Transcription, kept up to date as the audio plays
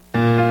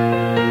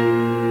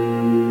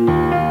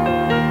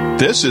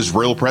This is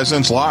Real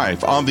Presence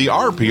Live on the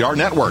RPR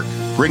Network,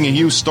 bringing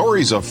you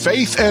stories of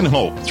faith and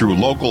hope through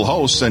local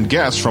hosts and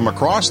guests from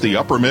across the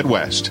upper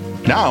Midwest.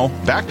 Now,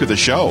 back to the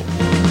show.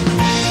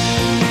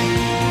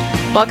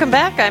 Welcome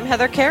back. I'm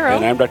Heather Caro.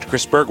 And I'm Dr.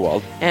 Chris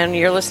Bergwald. And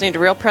you're listening to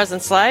Real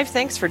Presence Live.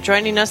 Thanks for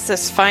joining us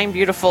this fine,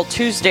 beautiful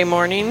Tuesday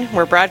morning.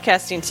 We're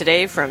broadcasting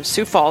today from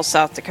Sioux Falls,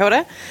 South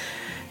Dakota.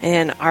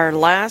 And our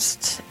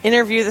last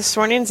interview this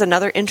morning is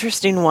another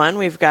interesting one.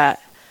 We've got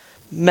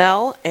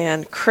Mel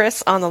and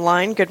Chris on the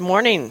line. Good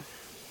morning.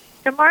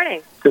 Good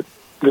morning. Good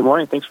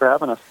morning. Thanks for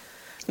having us.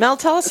 Mel,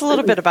 tell us a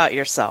little bit about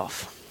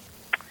yourself.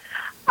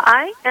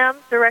 I am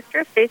Director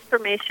of Faith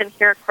Formation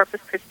here at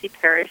Corpus Christi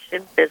Parish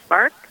in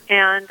Bismarck,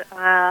 and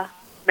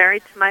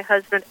married to my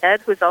husband,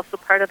 Ed, who's also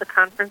part of the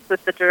conference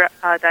with the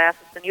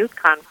Diocesan Youth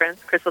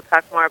Conference. Chris will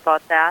talk more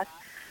about that.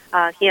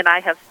 He and I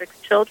have 6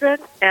 children,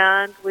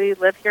 and we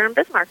live here in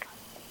Bismarck.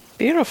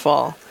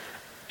 Beautiful.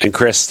 And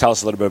Chris, tell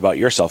us a little bit about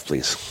yourself,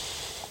 please.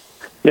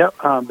 Yep,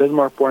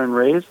 Bismarck born and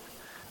raised.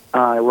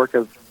 I work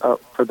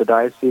for the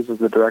diocese as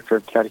the Director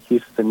of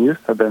Catechesis and Youth.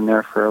 I've been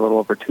there for a little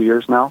over 2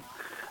 years now.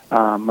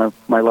 My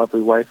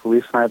lovely wife,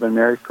 Elise, and I have been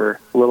married for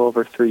a little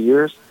over 3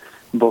 years.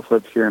 We both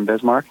live here in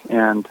Bismarck,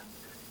 and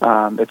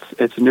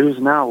it's news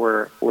now.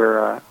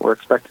 We're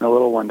expecting a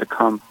little one to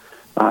come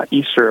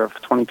Easter of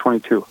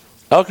 2022.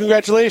 Oh,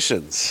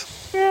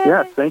 congratulations! Yay.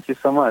 Yes, thank you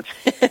so much.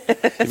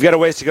 You've got a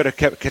ways to go to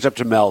catch up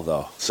to Mel,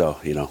 though. So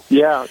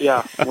Yeah.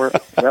 Yep.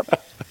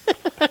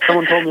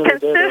 Someone told me the other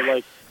day, they're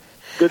like,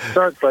 good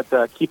start, but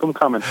keep them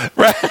coming.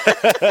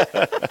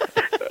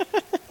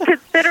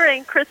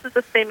 Considering Chris is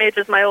the same age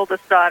as my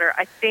oldest daughter,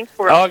 I think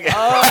we're... Okay.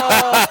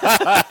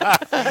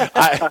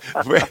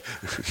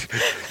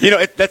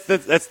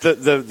 That's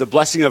the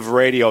blessing of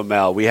radio,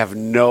 Mel. We have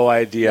no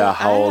idea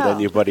how old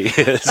anybody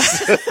is.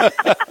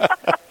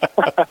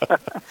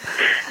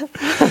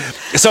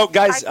 So,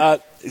 guys, go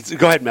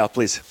ahead, Mel,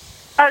 please.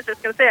 I was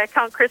just going to say, I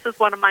count Chris as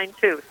one of mine,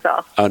 too.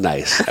 So. Oh,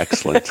 nice.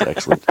 Excellent.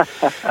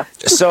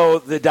 So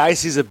the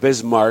Diocese of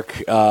Bismarck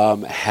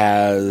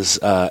has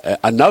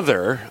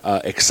another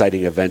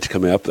exciting event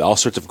coming up. All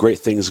sorts of great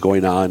things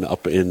going on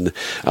up in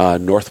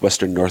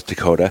northwestern North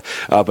Dakota.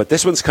 But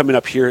this one's coming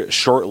up here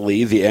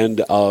shortly, the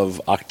end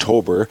of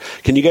October.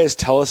 Can you guys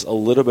tell us a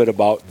little bit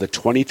about the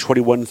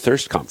 2021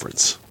 Thirst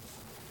Conference?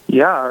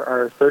 Yeah,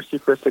 our Thirst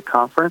Eucharistic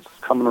Conference is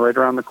coming right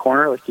around the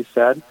corner, like you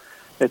said.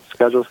 It's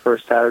scheduled for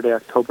Saturday,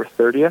 October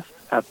 30th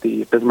at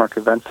the Bismarck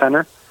Event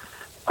Center.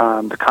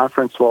 The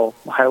conference will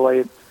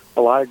highlight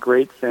a lot of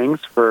great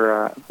things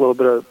for a little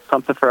bit of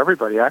something for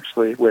everybody,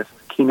 actually, with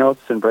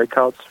keynotes and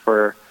breakouts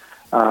for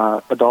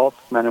adults,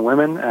 men and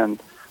women,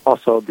 and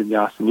also the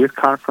Diocesan Youth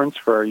Conference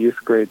for our youth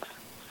grades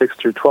 6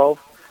 through 12,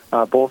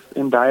 both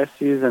in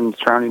diocese and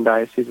surrounding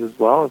dioceses as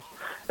well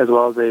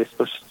as a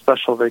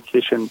special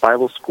vacation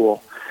Bible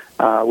school,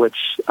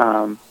 which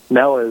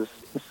Mel is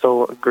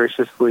so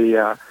graciously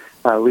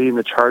leading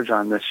the charge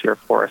on this year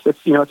for us.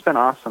 It's been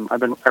awesome. I've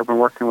been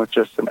working with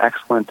just an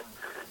excellent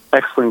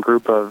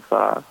group of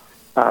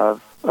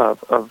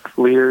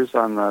leaders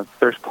on the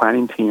Thirst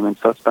planning team, and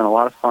so it's been a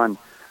lot of fun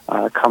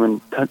coming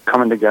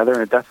together.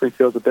 And it definitely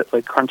feels a bit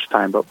like crunch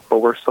time, but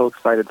we're so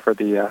excited for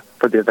the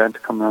event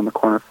to come around the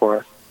corner for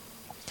us.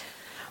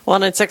 Well,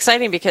 and it's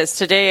exciting because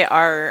today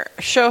our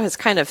show has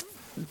kind of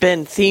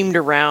been themed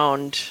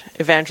around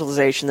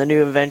evangelization, the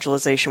new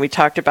evangelization. We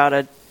talked about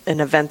an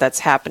event that's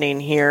happening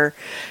here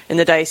in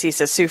the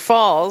Diocese of Sioux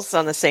Falls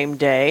on the same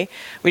day.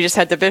 We just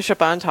had the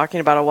bishop on talking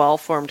about a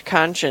well-formed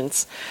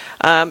conscience.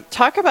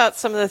 Talk about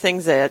some of the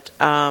things that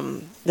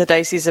the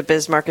Diocese of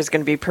Bismarck is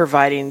going to be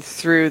providing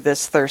through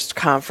this Thirst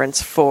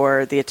Conference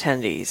for the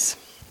attendees.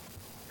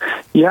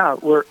 Yeah,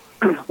 we're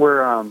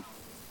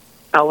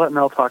I'll let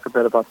Mel talk a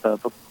bit about the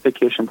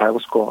Vacation Bible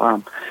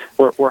School.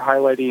 We're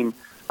highlighting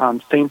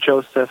St.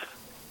 Joseph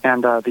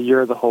and the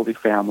Year of the Holy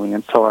Family,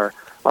 and so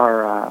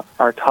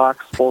our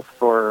talks, both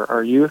for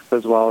our youth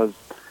as well as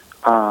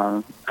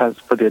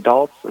for the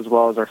adults, as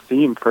well as our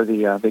theme for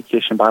the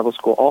Vacation Bible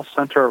School, all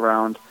center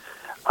around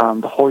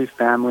the Holy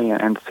Family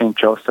and St.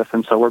 Joseph.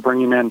 And so we're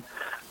bringing in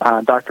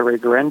Dr. Ray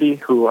Guarendi,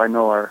 who I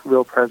know our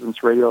Real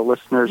Presence radio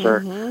listeners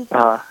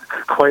are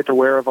quite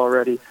aware of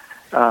already,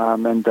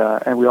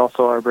 and we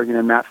also are bringing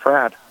in Matt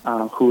Fradd,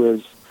 who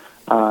has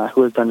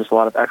done just a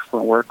lot of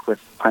excellent work with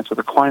Pints with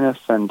Aquinas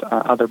and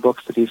other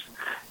books that he's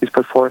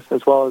put forth,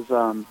 as well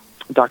as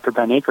Dr.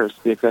 Ben Akers,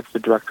 the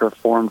Executive Director of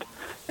Formed,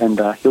 and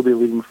he'll be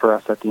leading for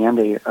us at the end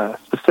a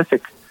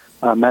specific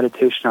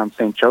meditation on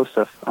St.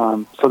 Joseph.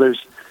 So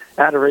there's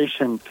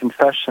adoration,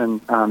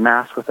 confession,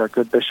 Mass with our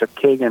good Bishop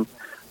Kagan,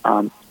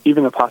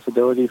 even the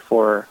possibility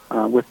for,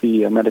 with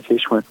the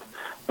meditation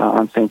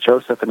on St.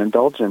 Joseph, an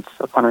indulgence,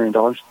 a plenary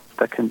indulgence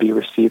that can be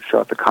received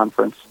throughout the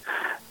conference.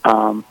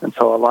 And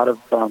so a lot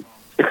of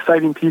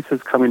exciting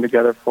pieces coming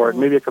together for it.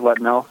 Maybe I could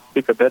let Mel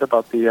speak a bit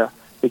about the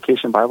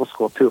Vacation Bible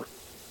School, too.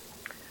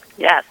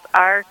 Yes,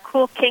 our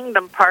Cool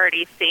Kingdom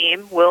Party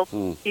theme will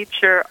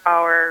feature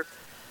our,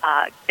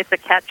 it's a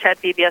Cat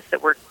Chat VBS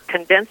that we're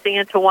condensing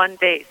into one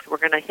day. So we're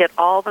going to hit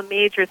all the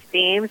major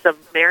themes of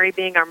Mary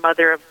being our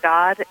Mother of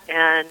God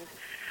and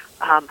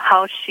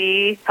how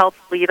she helped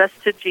lead us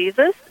to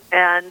Jesus,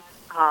 and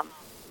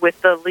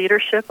with the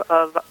leadership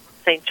of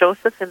St.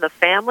 Joseph and the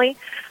family,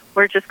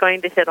 we're just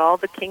going to hit all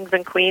the kings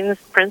and queens,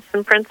 prince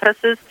and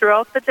princesses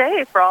throughout the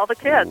day for all the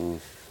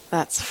kids.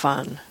 That's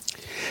fun.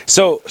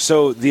 So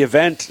the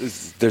event,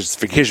 there's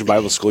Vacation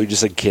Bible School, you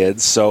just said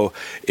kids, so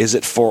is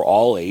it for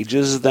all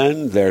ages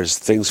then? There's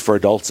things for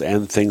adults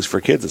and things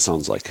for kids, it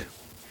sounds like.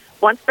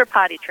 Once they're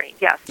potty trained,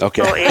 yes.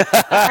 Okay. So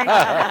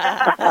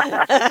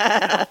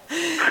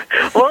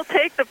we'll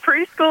take the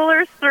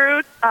preschoolers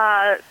through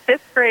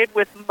 5th grade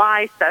with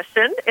my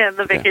session in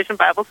the Vacation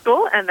Bible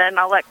School, and then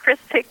I'll let Chris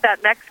take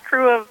that next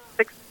crew of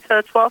 6th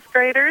to 12th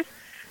graders,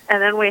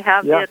 and then we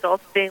have the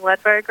adults being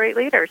led by our great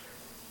leaders.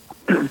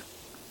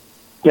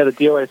 Yeah, the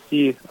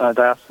DOIC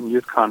Diocesan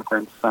Youth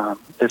Conference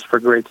is for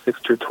grades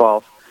 6 through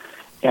 12,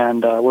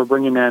 and we're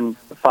bringing in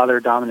Father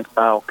Dominic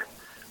Bauk,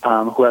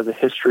 who has a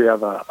history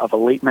of a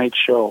late night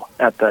show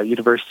at the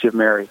University of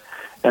Mary,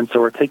 and so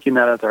we're taking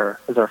that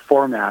as our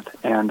format,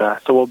 and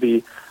so we'll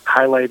be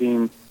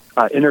highlighting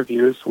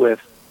interviews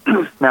with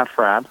Matt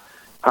Fradd,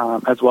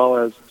 as well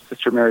as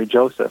Sister Mary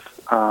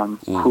Joseph,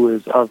 who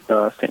is of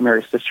the St.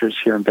 Mary Sisters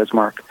here in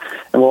Bismarck,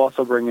 and we'll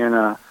also bring in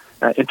an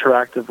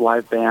interactive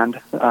live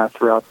band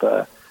throughout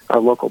our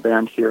local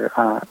band here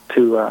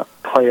to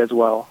play as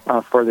well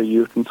for the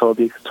youth, and so it'll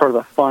be sort of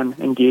a fun,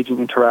 engaging,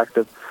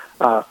 interactive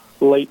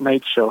late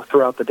night show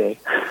throughout the day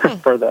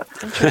for the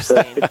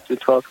 6th to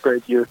 12th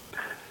grade youth,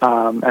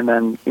 and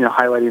then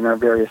highlighting our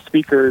various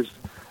speakers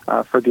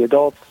for the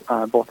adults,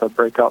 both a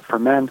breakout for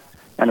men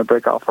and a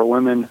breakout for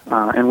women,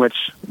 in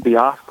which the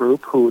off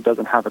group, who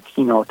doesn't have a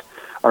keynote,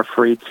 are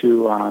free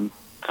to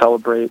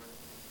celebrate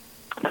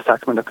the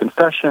sacrament of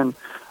confession,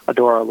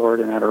 adore our Lord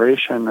in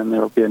adoration, and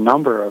there will be a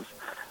number of,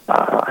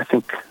 I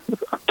think,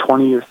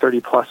 20 or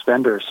 30 plus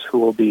vendors who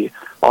will be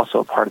also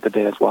a part of the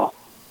day as well.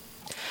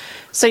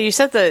 So you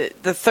said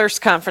the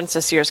Thirst Conference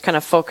this year is kind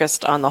of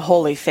focused on the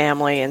Holy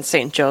Family and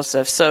St.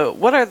 Joseph. So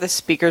what are the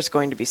speakers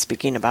going to be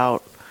speaking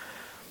about?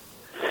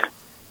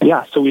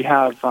 Yeah, so we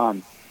have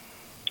let's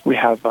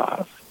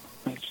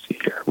see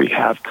here. We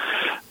have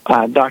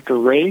Dr.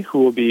 Ray, who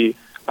will be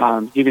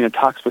giving a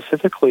talk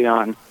specifically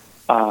on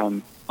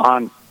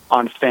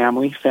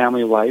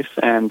family life,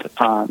 and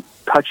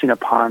touching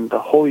upon the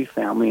Holy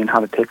Family and how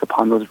to take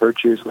upon those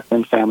virtues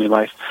within family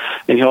life.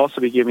 And he'll also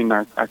be giving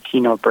our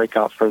keynote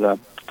breakout for the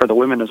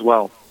women as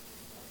well,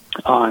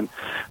 on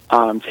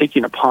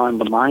taking upon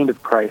the mind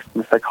of Christ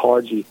and the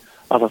psychology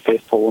of a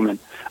faithful woman.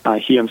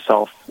 He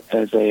himself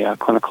is a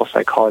clinical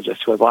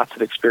psychologist who has lots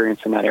of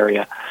experience in that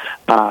area.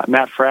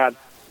 Matt Fradd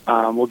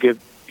will be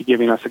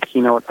giving us a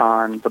keynote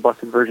on the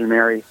Blessed Virgin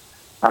Mary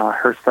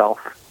herself,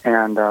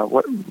 and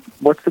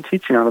what's the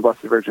teaching on the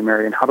Blessed Virgin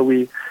Mary, and how do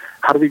we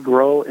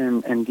grow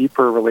in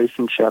deeper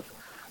relationship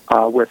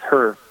with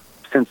her,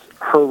 since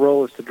her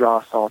role is to draw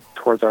us all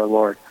towards our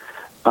Lord.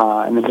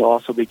 And then he'll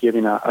also be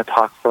giving a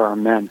talk for our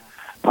men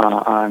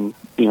on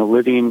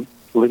living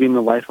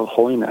the life of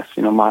holiness,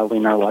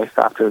 modeling our life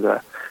after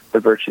the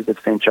virtues of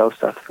St.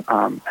 Joseph,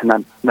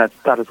 and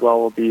that as well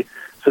will be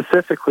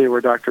specifically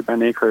where Dr.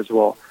 Ben Akers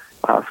will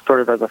sort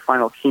of as a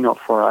final keynote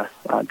for us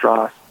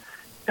draw us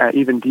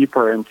even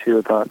deeper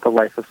into the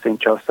life of St.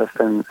 Joseph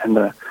and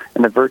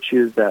the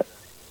virtues that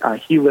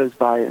he lives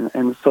by,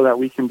 and so that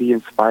we can be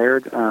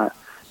inspired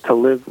to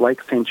live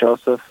like St.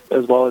 Joseph,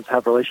 as well as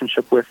have a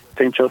relationship with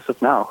St.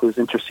 Joseph now, who's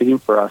interceding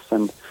for us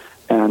and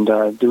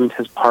doing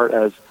his part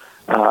as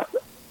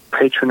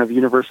patron of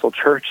Universal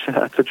Church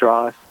to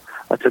draw us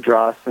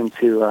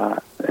into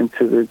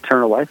the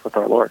eternal life with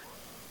our Lord.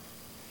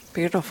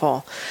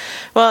 Beautiful.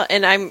 Well,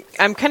 and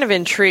I'm kind of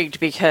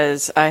intrigued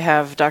because I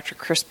have Dr.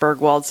 Chris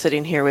Bergwald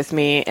sitting here with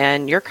me,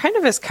 and you're kind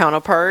of his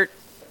counterpart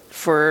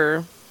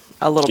for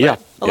a little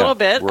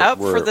bit.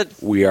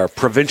 We are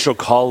provincial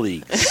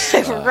colleagues,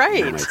 right?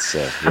 You might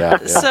say. Yeah.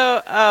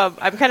 So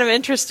I'm kind of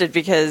interested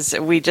because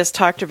we just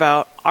talked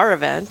about our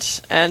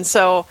event, and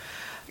so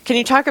can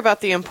you talk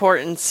about the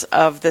importance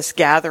of this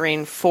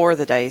gathering for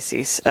the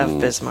Diocese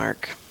of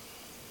Bismarck?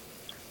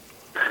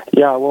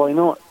 Yeah,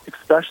 well,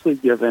 especially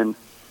given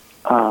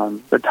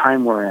the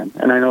time we're in,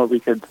 and I know we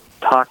could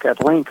talk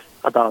at length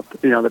about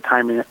the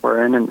time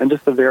we're in, and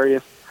just the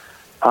various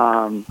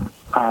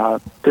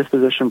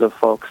dispositions of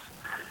folks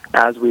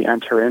as we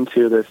enter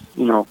into this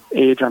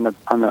age on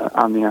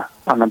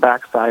the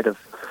backside of,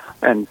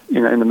 and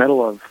in the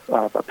middle of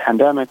a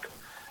pandemic,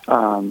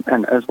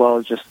 and as well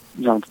as just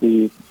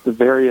the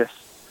various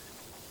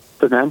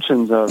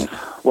dimensions of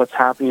what's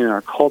happening in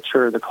our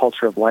culture, the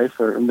culture of life,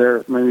 or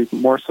there maybe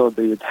more so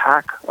the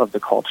attack of the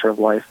culture of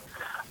life.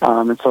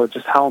 And so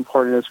just how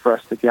important it is for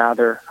us to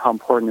gather, how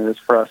important it is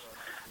for us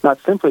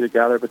not simply to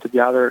gather, but to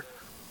gather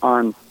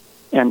on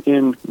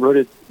and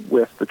rooted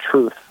with the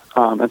truth.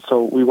 And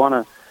so we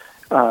want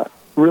to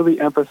really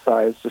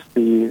emphasize just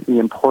the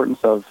importance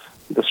of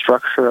the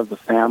structure of the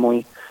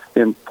family,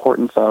 the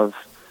importance of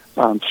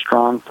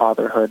strong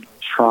fatherhood,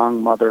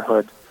 strong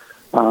motherhood,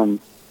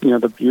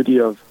 the beauty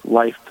of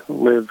life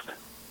lived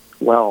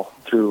well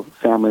through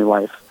family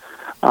life.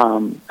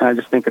 And I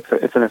just think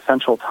it's an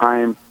essential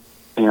time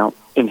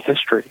in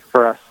history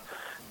for us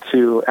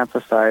to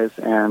emphasize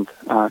and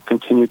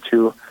continue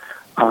to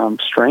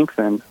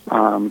strengthen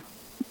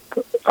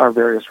our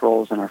various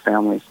roles in our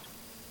families.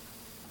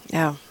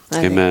 Yeah.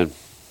 Amen.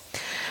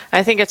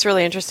 I think it's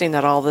really interesting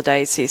that all the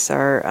dioceses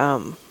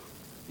are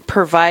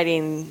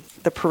providing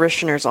the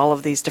parishioners all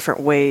of these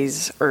different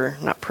ways, or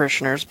not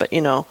parishioners, but,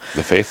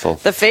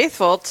 the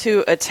faithful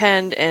to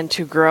attend and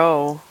to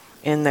grow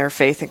in their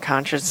faith and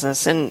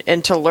consciousness,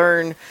 and to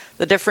learn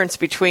the difference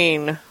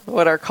between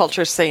what our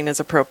culture is saying is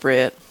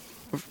appropriate.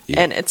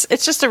 Yeah. And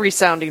it's just a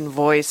resounding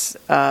voice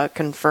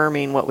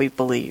confirming what we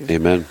believe.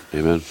 Amen.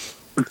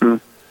 Mm-hmm.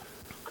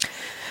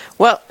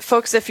 Well,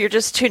 folks, if you're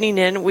just tuning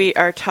in, we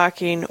are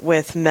talking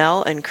with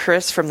Mel and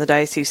Chris from the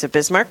Diocese of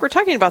Bismarck. We're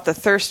talking about the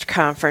Thirst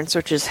Conference,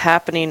 which is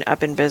happening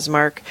up in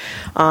Bismarck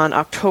on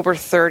October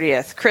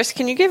 30th. Chris,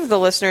 can you give the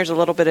listeners a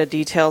little bit of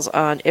details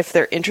on, if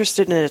they're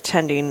interested in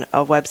attending,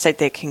 a website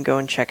they can go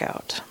and check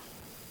out?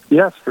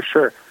 Yes, for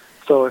sure.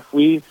 So if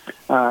we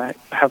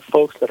have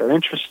folks that are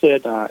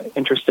interested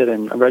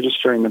in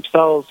registering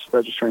themselves,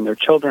 registering their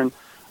children,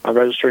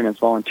 registering as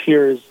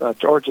volunteers,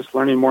 or just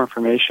learning more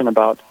information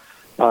about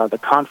the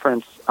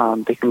conference,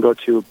 they can go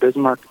to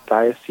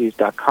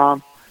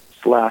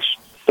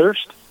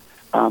bismarckdiocese.com/thirst.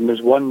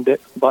 There's one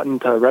button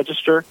to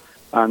register,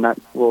 and that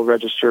will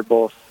register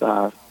both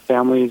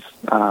families,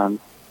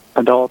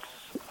 adults,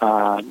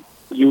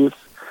 youth.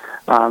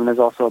 There's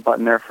also a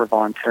button there for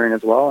volunteering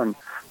as well, and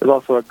there's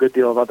also a good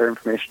deal of other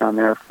information on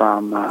there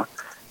from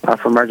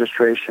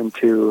registration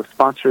to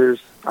sponsors,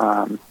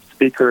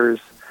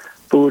 speakers,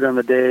 food on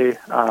the day,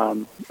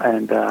 and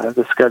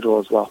the schedule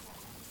as well.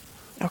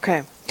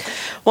 Okay.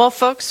 Well,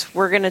 folks,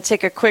 we're going to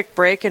take a quick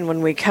break, and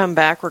when we come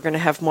back, we're going to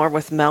have more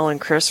with Mel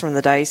and Chris from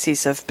the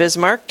Diocese of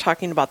Bismarck,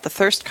 talking about the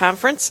Thirst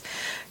Conference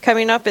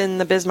coming up in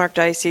the Bismarck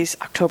Diocese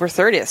October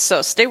 30th.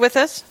 So stay with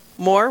us.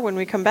 More when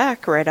we come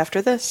back right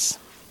after this.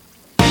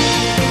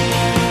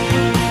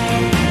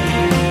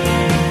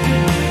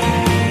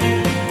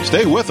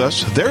 Stay with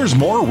us. There's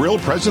more Real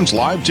Presence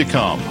Live to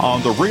come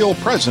on the Real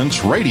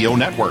Presence Radio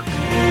Network.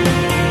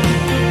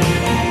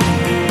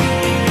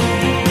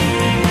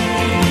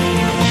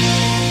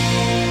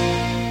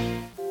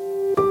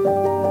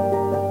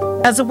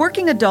 As a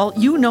working adult,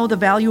 you know the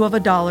value of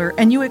 $1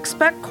 and you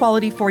expect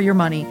quality for your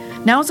money.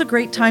 Now's a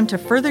great time to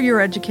further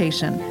your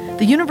education.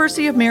 The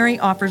University of Mary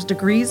offers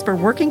degrees for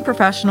working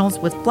professionals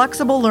with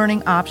flexible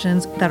learning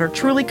options that are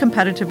truly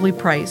competitively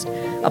priced.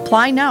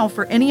 Apply now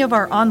for any of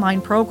our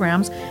online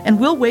programs and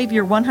we'll waive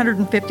your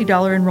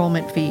 $150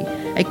 enrollment fee.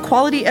 A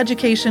quality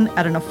education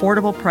at an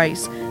affordable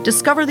price.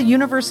 Discover the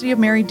University of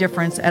Mary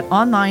difference at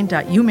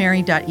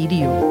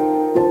online.umary.edu.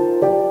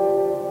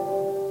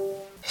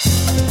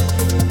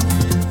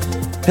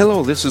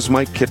 Hello, this is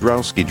Mike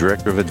Kidrowski,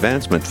 Director of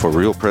Advancement for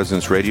Real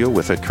Presence Radio,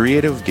 with a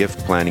creative gift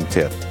planning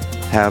tip.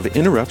 Have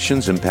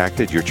interruptions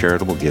impacted your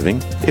charitable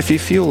giving? If you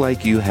feel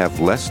like you have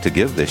less to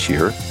give this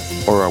year,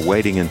 or are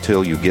waiting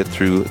until you get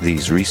through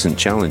these recent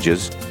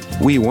challenges,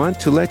 we want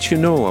to let you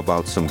know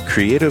about some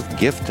creative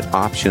gift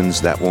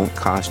options that won't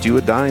cost you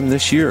a dime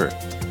this year.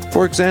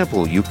 For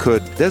example, you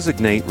could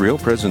designate Real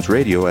Presence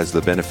Radio as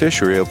the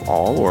beneficiary of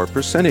all or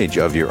percentage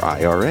of your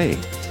IRA,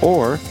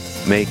 or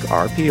make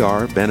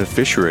RPR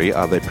beneficiary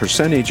of a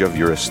percentage of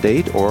your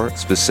estate or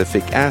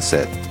specific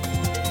asset.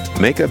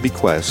 Make a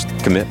bequest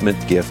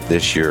commitment gift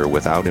this year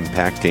without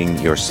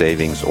impacting your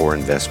savings or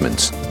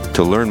investments.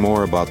 To learn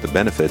more about the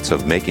benefits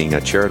of making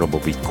a charitable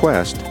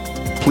bequest,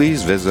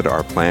 please visit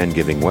our plan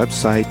giving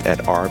website at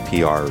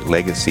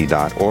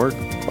rprlegacy.org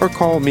or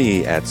call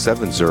me at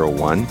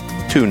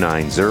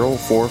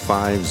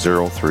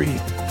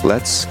 701-290-4503.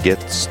 Let's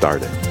get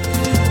started.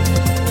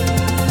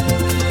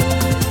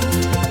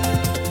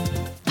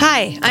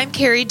 Hi, I'm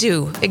Carrie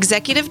Dew,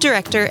 Executive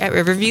Director at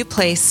Riverview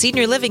Place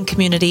Senior Living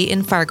Community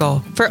in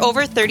Fargo. For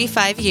over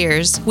 35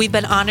 years, we've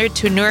been honored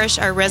to nourish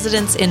our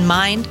residents in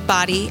mind,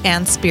 body,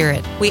 and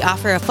spirit. We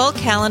offer a full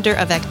calendar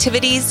of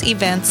activities,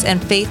 events,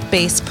 and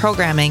faith-based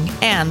programming,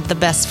 and the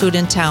best food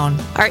in town.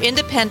 Our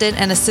independent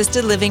and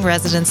assisted living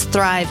residents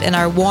thrive in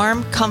our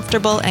warm,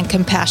 comfortable, and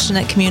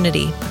compassionate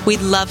community.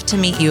 We'd love to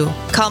meet you.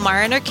 Call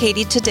Marin or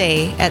Katie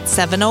today at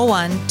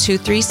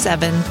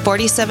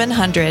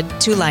 701-237-4700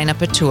 to line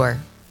up a tour.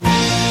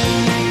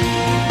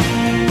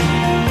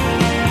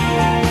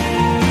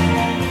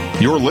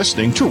 You're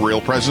listening to Real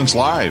Presence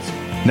Live.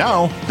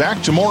 Now,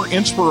 back to more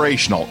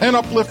inspirational and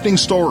uplifting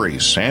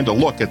stories and a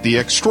look at the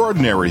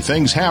extraordinary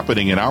things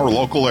happening in our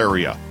local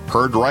area.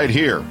 Heard right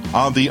here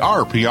on the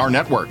RPR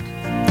Network.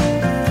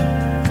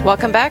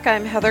 Welcome back.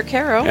 I'm Heather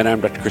Caro. And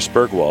I'm Dr. Chris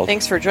Bergwald.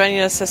 Thanks for joining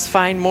us this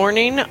fine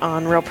morning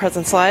on Real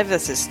Presence Live.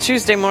 This is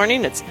Tuesday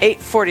morning. It's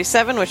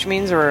 8:47, which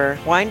means we're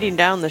winding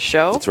down the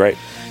show. That's right.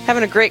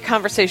 Having a great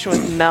conversation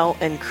with Mel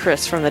and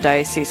Chris from the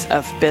Diocese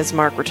of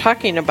Bismarck. We're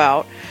talking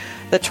about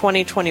the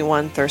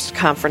 2021 Thirst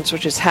Conference,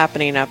 which is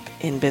happening up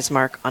in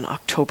Bismarck on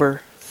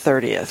October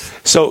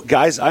 30th. So,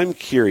 guys, I'm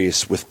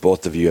curious with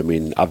both of you. I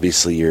mean,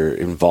 obviously, you're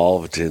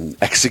involved in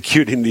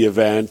executing the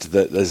event.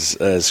 That,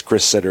 as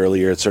Chris said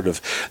earlier, it's sort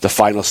of the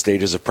final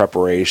stages of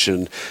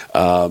preparation.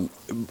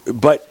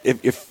 But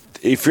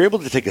if you're able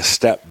to take a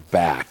step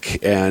back,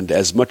 and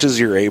as much as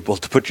you're able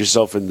to put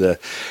yourself in the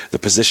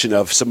position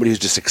of somebody who's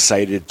just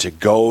excited to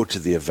go to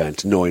the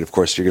event, knowing, of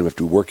course, you're going to have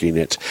to be working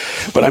it.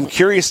 But I'm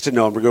curious to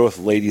know, I'm going to go with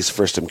ladies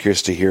first. I'm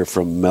curious to hear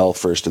from Mel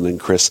first and then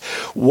Chris.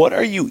 What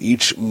are you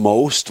each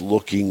most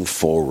looking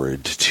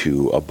forward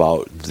to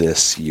about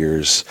this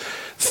year's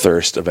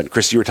Thirst event?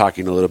 Chris, you were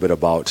talking a little bit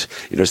about,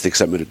 just the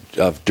excitement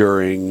of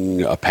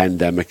during a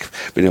pandemic,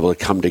 being able to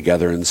come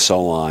together and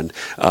so on.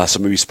 So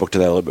maybe you spoke to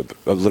that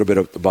a little bit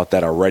about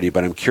that already,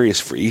 but I'm curious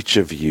for each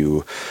of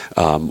you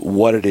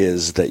what it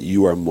is that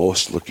you are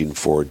most looking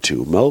forward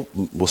to. Mel,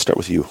 we'll start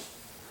with you.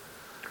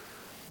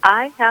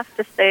 I have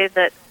to say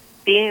that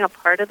being a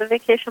part of the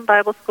Vacation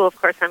Bible School, of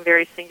course, I'm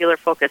very singular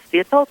focused. The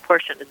adult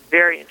portion is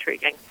very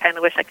intriguing. Kind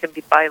of wish I could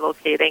be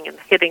bilocating and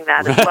hitting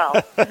that as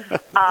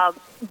well.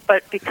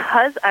 But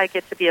because I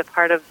get to be a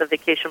part of the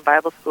Vacation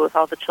Bible School with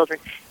all the children,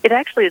 it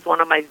actually is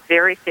one of my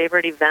very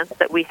favorite events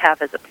that we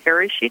have as a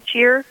parish each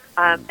year.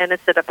 And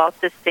it's at about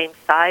this same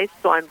size,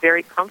 so I'm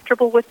very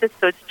comfortable with it.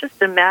 So it's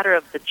just a matter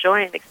of the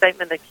joy and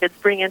excitement that kids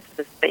bring into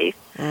the space.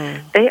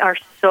 They are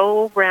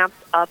so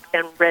ramped up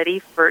and ready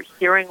for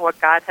hearing what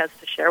God has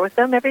to share with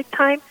them every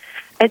time.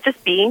 And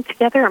just being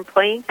together and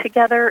playing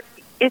together,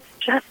 it's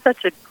just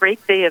such a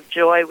great day of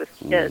joy with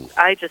kids.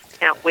 I just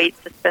can't wait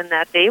to spend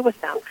that day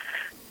with them.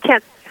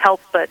 Can't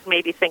help but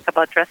maybe think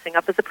about dressing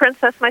up as a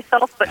princess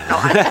myself, but no,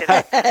 I'm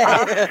kidding.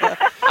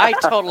 I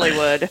totally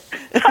would.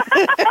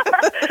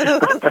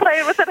 I'm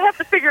playing with it. I have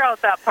to figure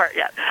out that part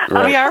yet.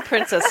 We are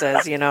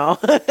princesses,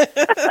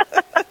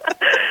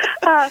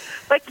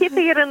 But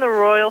keeping it in the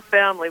royal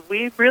family,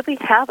 we really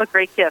have a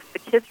great gift. The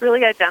kids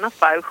really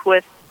identify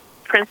with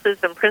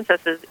princes and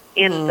princesses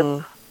in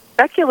the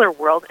secular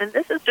world, and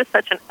this is just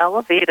such an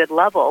elevated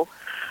level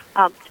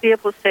to be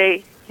able to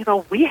say,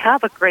 we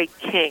have a great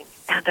king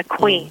and a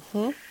queen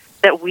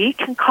that we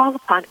can call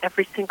upon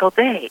every single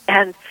day.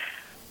 And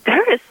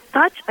there is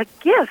such a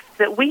gift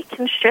that we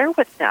can share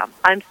with them.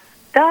 I'm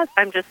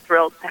just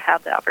thrilled to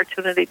have the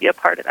opportunity to be a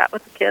part of that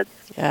with the kids.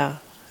 Yeah.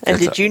 And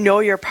did you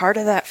know you're part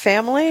of that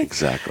family?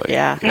 Exactly.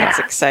 Yeah, that's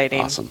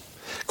exciting. Awesome.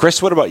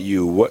 Chris, what about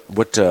you?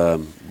 What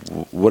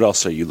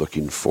else are you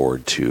looking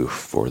forward to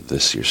for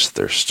this year's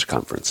Thirst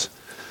Conference?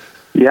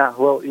 Yeah,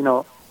 well,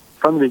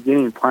 from the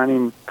beginning,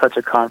 planning such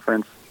a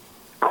conference,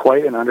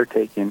 quite an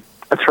undertaking.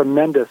 A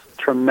tremendous,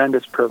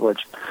 tremendous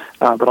privilege,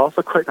 but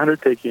also quite an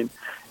undertaking.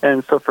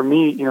 And so for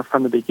me,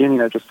 from the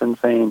beginning, I've just been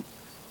saying,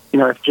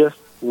 if just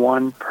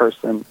one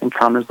person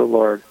encounters the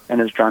Lord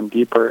and is drawn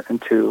deeper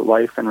into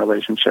life and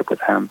relationship with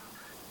Him,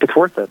 it's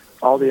worth it.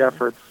 All the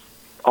efforts,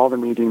 all the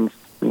meetings,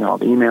 all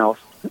the emails,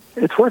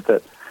 it's worth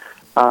it.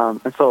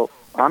 And so,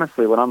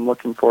 honestly, what I'm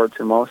looking forward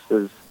to most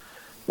is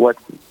what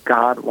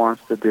God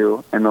wants to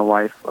do in the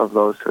life of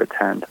those who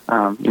attend.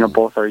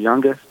 Both our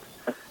youngest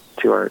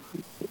to our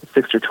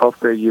 6th or 12th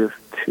grade youth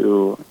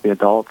to the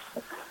adults.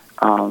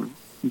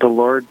 The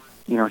Lord,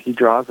 He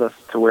draws us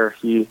to where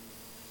He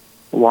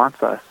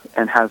wants us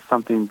and has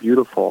something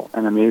beautiful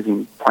and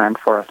amazing planned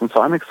for us. And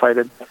so I'm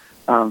excited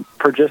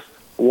for just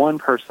one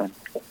person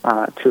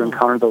to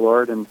encounter the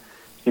Lord in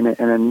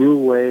a new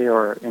way,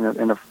 or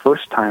in a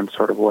first-time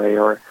sort of way,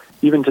 or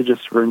even to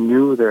just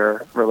renew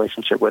their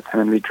relationship with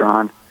Him and be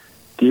drawn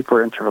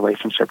deeper into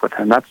relationship with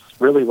Him. That's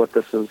really what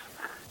this is.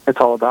 It's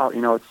all about.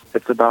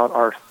 It's about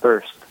our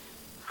thirst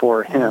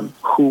for Him,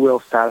 who will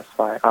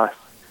satisfy us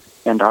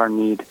and our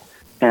need.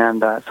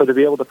 And so to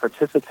be able to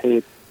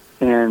participate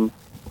in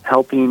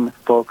helping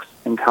folks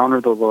encounter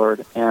the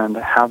Lord and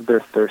have their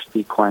thirst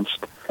be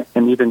quenched,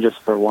 and even just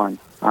for one,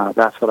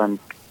 that's what I'm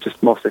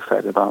just most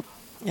excited about.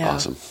 Yeah.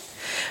 Awesome.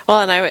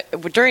 Well, and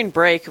during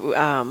break,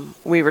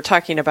 we were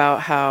talking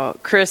about how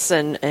Chris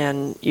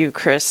and you,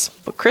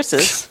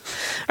 Chris's,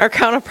 are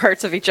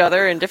counterparts of each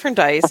other in different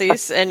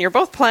dioceses, and you're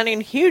both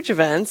planning huge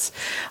events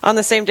on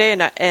the same day.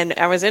 And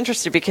I was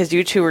interested because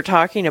you two were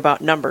talking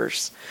about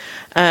numbers,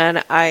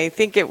 and I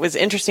think it was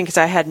interesting because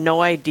I had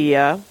no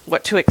idea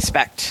what to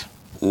expect.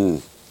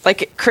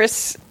 Like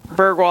Chris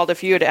Bergwald,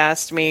 if you had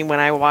asked me when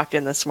I walked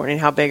in this morning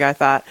how big I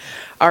thought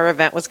our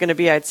event was going to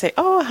be, I'd say,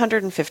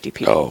 150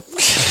 people.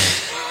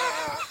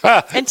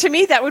 And to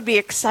me, that would be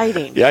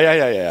exciting.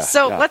 Yeah.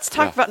 So let's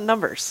talk about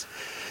numbers.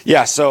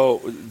 Yeah,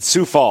 so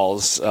Sioux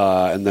Falls,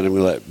 and then I'm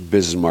going to let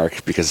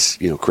Bismarck, because,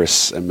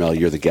 Chris and Mel,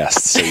 you're the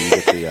guests, so you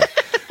get the...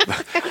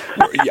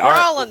 we're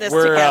all in this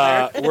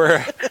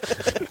together.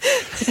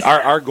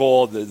 Our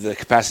goal, the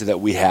capacity that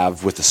we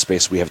have with the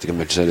space we have to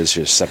convention center is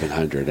just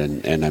 700,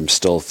 and I'm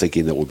still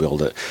thinking that we'll be able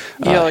to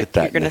hit that.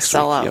 You're going to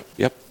sell out.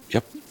 Yep.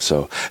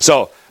 So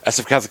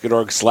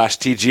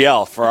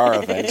sfcatholic.org/TGL for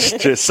our event.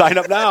 Just sign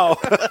up now.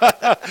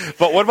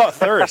 But what about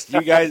Thirst?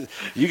 You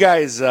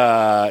guys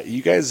are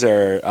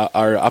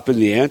up in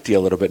the ante a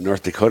little bit in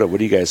North Dakota. What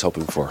are you guys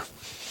hoping for?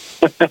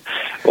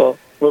 Well,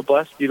 we're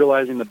blessed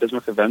utilizing the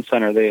Bismarck Event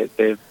Center.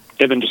 They've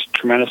been just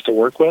tremendous to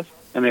work with.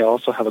 and they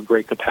also have a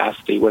great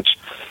capacity, which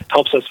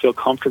helps us feel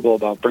comfortable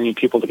about bringing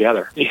people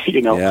together.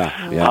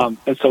 And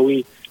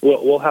so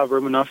we'll have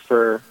room enough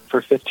for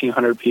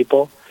 1,500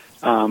 people.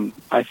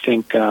 I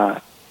think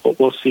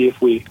we'll see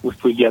if we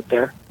get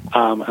there,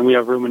 and we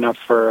have room enough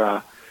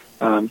for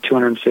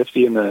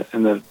 250 in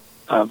the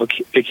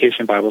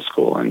Vacation Bible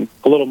School, and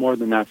a little more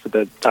than that for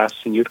the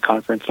Diocesan Youth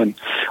Conference. And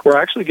we're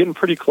actually getting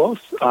pretty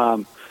close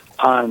on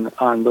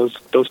those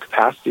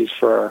capacities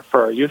for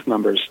our youth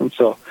members. And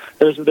so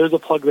there's a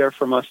plug there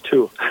from us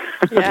too.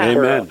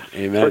 Amen.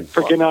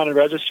 For getting on and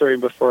registering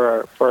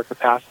before our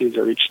capacities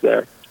are reached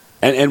there.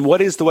 And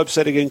what is the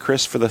website again,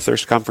 Chris, for the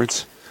Thirst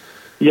Conference?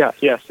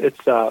 Yes,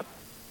 it's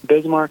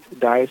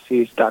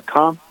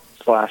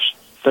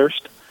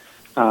bismarckdiocese.com/thirst.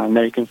 And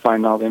there you can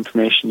find all the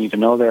information you need to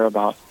know there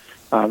about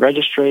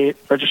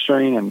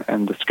registering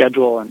and the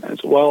schedule, and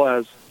as well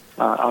as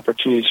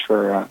opportunities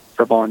for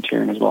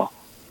volunteering as well.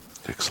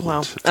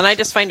 Excellent. Wow. And I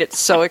just find it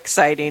so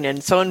exciting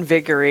and so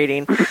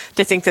invigorating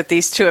to think that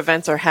these two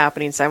events are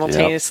happening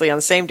simultaneously on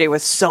the same day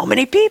with so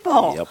many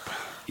people. Yep.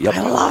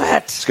 I love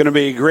it. It's going to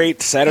be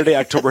great. Saturday,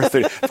 October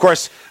 30th. Of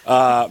course,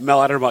 Mel,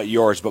 I don't know about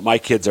yours, but my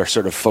kids are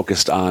sort of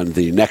focused on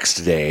the next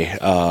day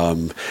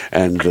and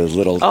the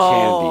little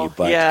candy.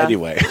 But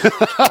anyway.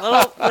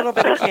 a little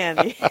bit of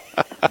candy.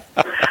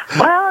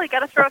 Well, you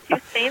got to throw a few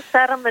saints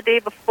at them the day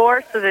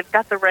before so they've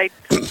got the right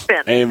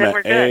spin. Amen. Then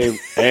we're good.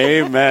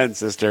 Amen,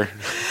 sister.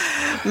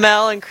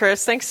 Mel and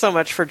Chris, thanks so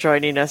much for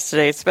joining us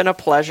today. It's been a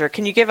pleasure.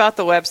 Can you give out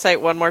the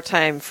website one more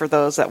time for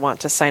those that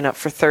want to sign up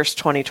for Thirst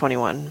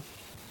 2021?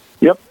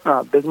 Yep,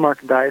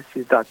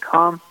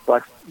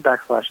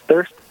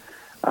 bismarckdiocese.com/thirst.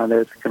 There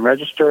you can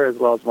register as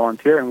well as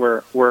volunteer, and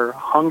we're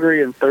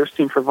hungry and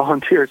thirsting for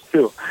volunteers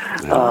too.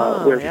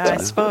 I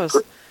suppose.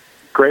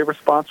 Great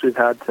response we've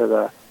had to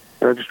the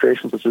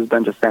registrations, which has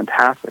been just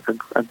fantastic,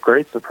 a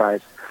great surprise.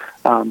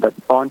 But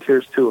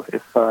volunteers too.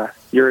 If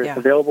you're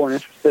available and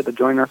interested to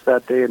join us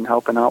that day and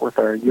helping out with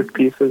our youth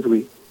pieces,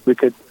 we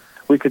could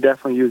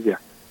definitely use you.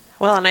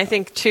 Well, and I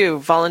think too,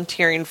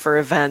 volunteering for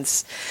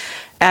events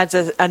adds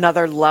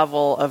another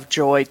level of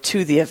joy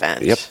to the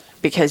event. Yep.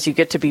 Because you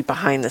get to be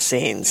behind the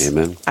scenes.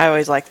 Amen. I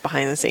always like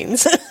behind the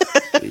scenes.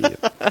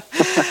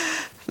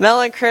 Mel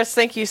and Chris,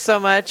 thank you so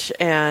much,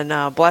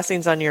 and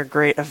blessings on your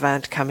great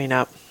event coming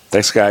up.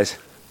 Thanks, guys.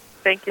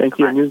 Thank you. Thank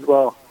you, and you as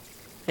well.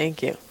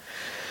 Thank you.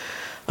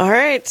 All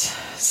right.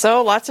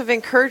 So lots of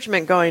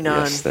encouragement going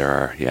on. Yes, there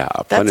are. Yeah,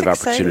 plenty of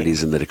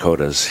opportunities in the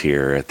Dakotas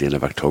here at the end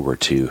of October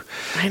to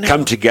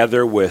come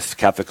together with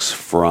Catholics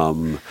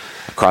from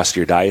across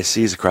your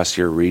diocese, across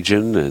your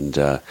region,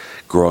 and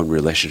grow in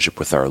relationship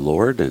with our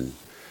Lord and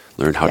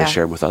learn how to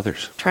share them with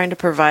others. Trying to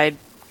provide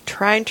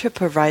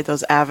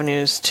those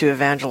avenues to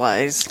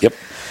evangelize. Yep.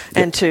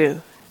 And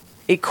to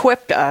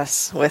equip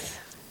us with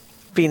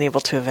being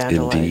able to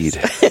evangelize.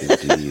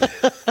 Indeed.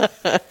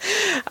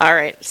 All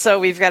right. So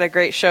we've got a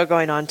great show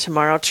going on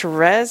tomorrow.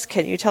 Therese,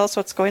 can you tell us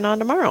what's going on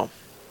tomorrow?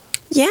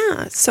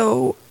 Yeah.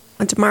 So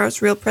on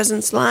tomorrow's Real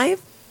Presence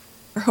Live,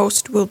 our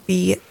host will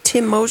be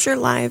Tim Mosier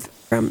live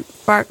from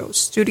Fargo's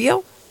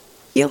studio.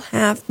 He'll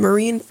have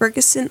Maureen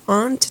Ferguson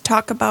on to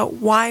talk about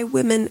why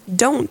women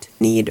don't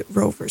need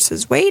Roe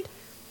versus Wade.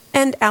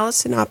 And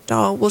Allison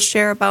Opdahl will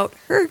share about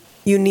her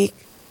unique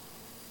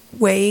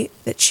way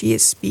that she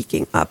is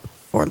speaking up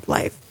for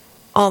life.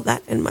 All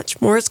that and much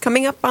more is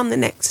coming up on the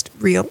next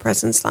Real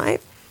Presence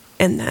Live,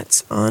 and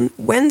that's on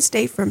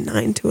Wednesday from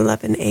 9 to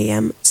 11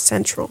 a.m.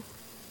 Central.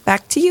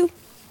 Back to you.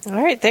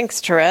 All right.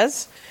 Thanks,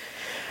 Therese.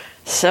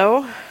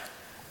 So,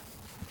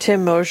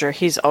 Tim Mosier,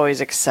 he's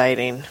always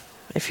exciting.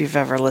 If you've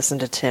ever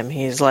listened to Tim,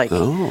 he's like,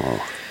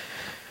 I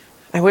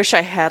wish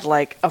I had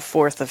like a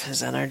fourth of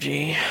his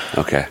energy.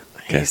 Okay.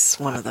 He's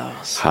one of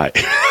those. Hi.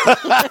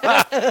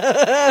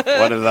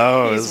 One of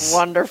those. He's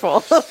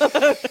wonderful.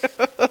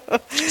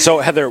 So,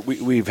 Heather,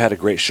 we've had a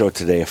great show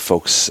today. If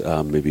folks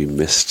maybe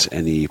missed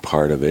any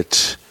part of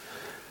it,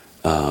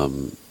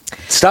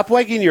 stop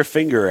wagging your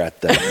finger at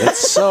them.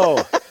 It's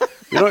so...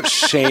 You don't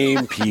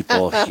shame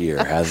people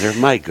here, Heather.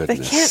 My goodness.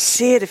 They can't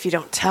see it if you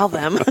don't tell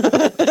them.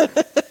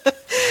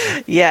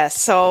 Yes,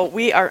 so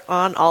we are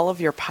on all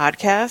of your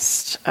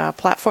podcast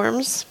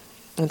platforms.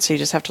 And so you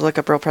just have to look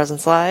up Real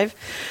Presence Live.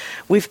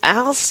 We've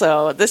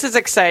also, this is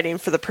exciting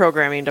for the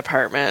programming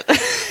department.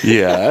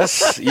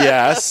 Yes.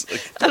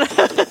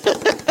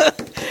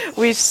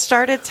 We've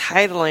started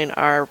titling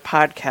our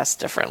podcast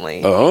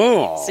differently.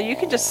 Oh. So you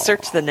can just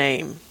search the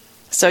name.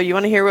 So you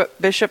want to hear what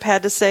Bishop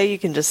had to say, you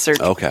can just search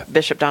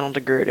Bishop Donald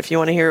DeGrood. If you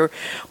want to hear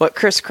what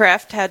Chris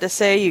Kraft had to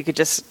say, you could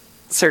just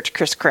search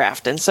Chris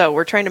Kraft. And so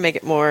we're trying to make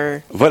it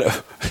more...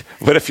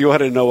 What if you want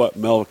to know what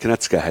Mel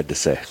Konecka had to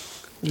say?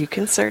 You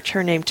can search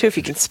her name, too, if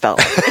you can spell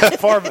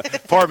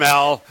it. Poor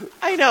Mel.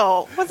 I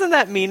know. Wasn't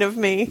that mean of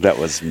me? That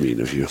was mean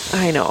of you.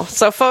 I know.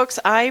 So, folks,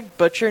 I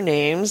butcher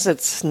names.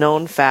 It's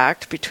known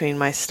fact between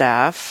my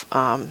staff.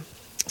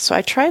 So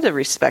I try to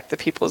respect the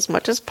people as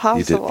much as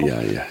possible. You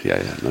did.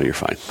 Yeah. No, you're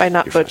fine. By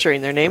not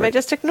butchering their name, right. I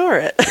just ignore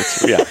it.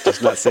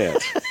 Just not say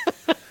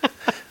it.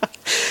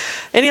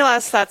 Any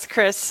last thoughts,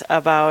 Chris,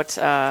 about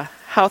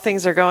how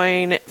things are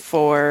going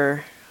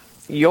for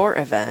your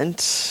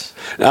event.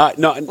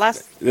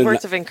 Last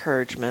words of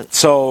encouragement.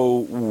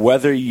 So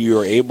whether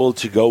you're able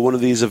to go one of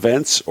these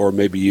events, or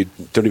maybe you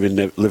don't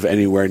even live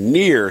anywhere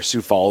near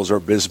Sioux Falls or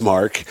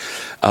Bismarck,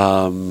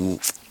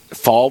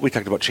 fall, we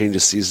talked about change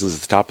of seasons at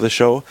the top of the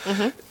show.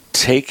 Mm-hmm.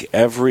 Take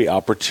every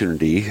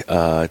opportunity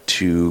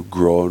to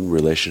grow in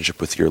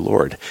relationship with your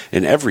Lord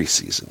in every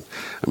season.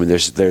 I mean,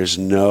 there's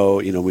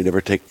no, we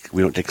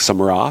don't take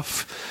summer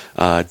off.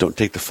 Don't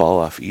take the fall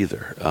off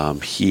either.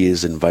 He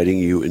is inviting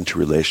you into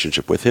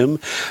relationship with Him.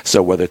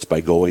 So whether it's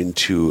by going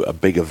to a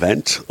big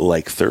event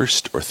like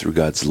Thirst or through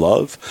God's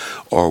love,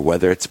 or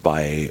whether it's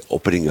by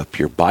opening up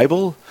your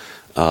Bible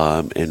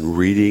and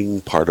reading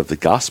part of the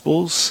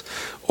Gospels,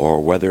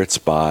 or whether it's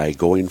by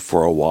going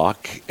for a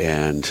walk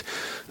and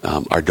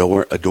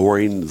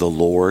adoring the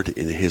Lord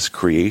in His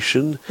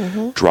creation,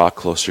 draw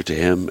closer to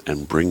Him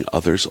and bring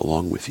others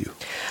along with you.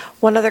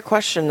 One other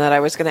question that I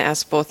was going to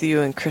ask both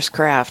you and Chris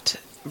Kraft.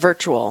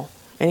 Virtual.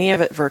 Any of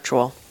it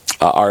virtual?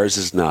 Ours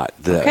is not.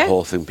 The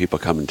whole thing, people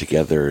coming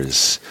together,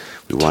 is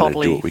we want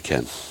to do what we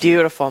can.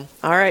 Beautiful.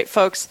 All right,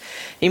 folks.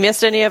 You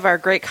missed any of our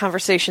great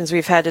conversations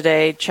we've had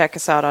today, check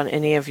us out on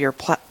any of your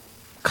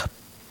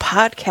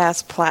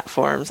podcast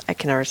platforms. I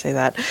can never say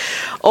that.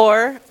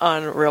 Or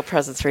on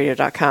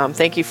realpresenceradio.com.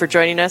 Thank you for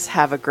joining us.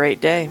 Have a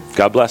great day.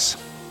 God bless.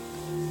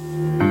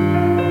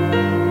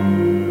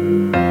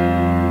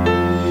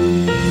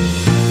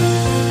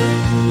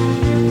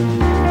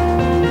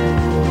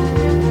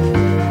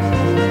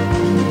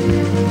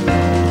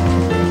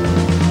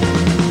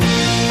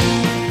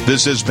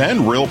 This has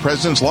been Real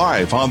Presence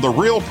Live on the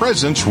Real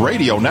Presence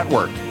Radio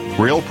Network.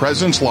 Real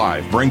Presence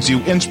Live brings you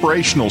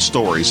inspirational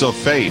stories of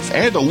faith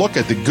and a look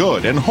at the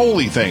good and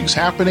holy things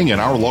happening in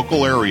our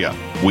local area.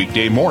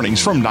 Weekday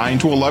mornings from 9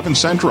 to 11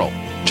 Central.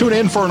 Tune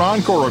in for an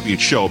encore of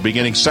each show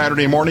beginning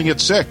Saturday morning at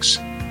 6.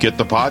 Get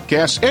the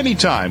podcast any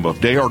time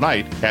of day or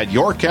night at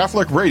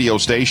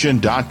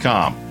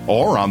yourcatholicradiostation.com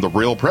or on the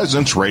Real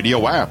Presence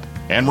Radio app.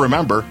 And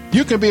remember,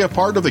 you can be a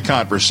part of the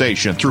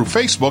conversation through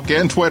Facebook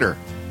and Twitter.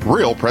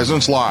 Real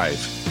Presence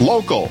Live.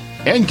 Local,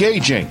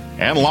 engaging,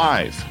 and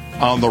live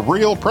on the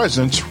Real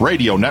Presence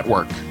Radio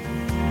Network.